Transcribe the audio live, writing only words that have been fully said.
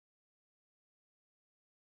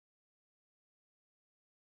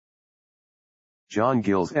John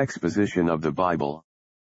Gill's Exposition of the Bible.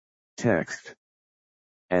 Text.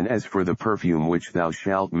 And as for the perfume which thou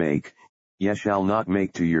shalt make, ye shall not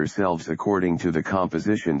make to yourselves according to the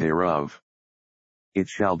composition thereof. It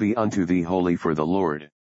shall be unto thee holy for the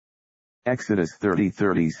Lord. Exodus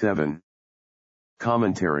 30:37.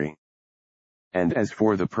 Commentary. And as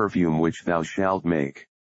for the perfume which thou shalt make,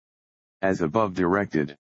 as above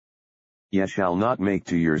directed, ye shall not make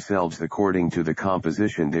to yourselves according to the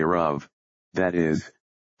composition thereof, that is,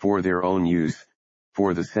 for their own use,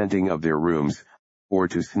 for the scenting of their rooms, or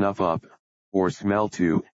to snuff up, or smell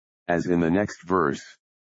to, as in the next verse.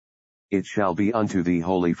 It shall be unto thee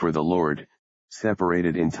holy for the Lord,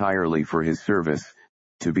 separated entirely for his service,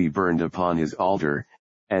 to be burned upon his altar,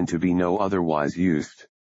 and to be no otherwise used.